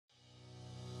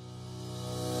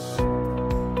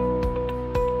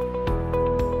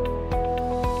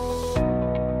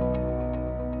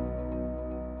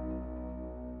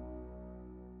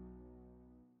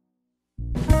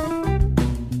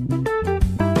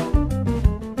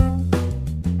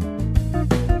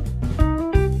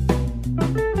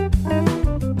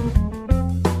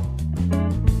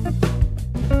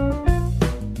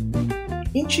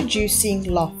Introducing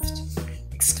Loft,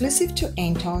 exclusive to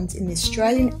Antons in the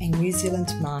Australian and New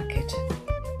Zealand market.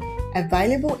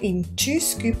 Available in 2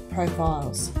 scoop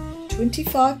profiles,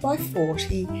 25 by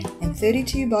 40 and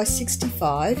 32 by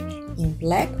 65 in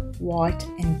black, white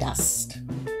and dust.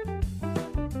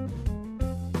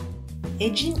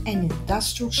 Edging and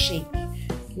industrial chic,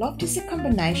 Loft is a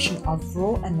combination of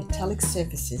raw and metallic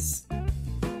surfaces.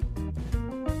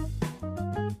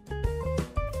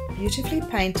 Beautifully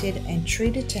painted and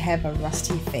treated to have a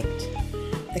rusty effect.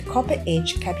 The copper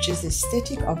edge captures the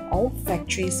aesthetic of old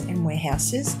factories and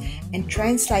warehouses and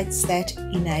translates that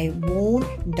in a worn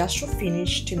industrial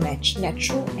finish to match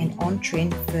natural and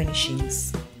on-trend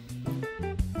furnishings.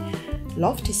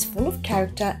 Loft is full of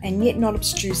character and yet not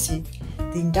obtrusive.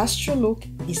 The industrial look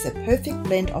is the perfect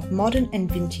blend of modern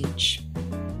and vintage.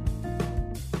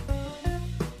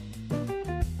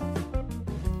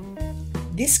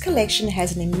 This collection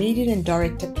has an immediate and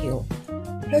direct appeal,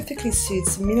 perfectly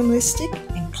suits minimalistic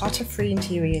and clutter-free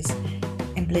interiors,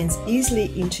 and blends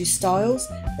easily into styles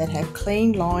that have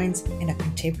clean lines and a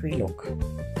contemporary look.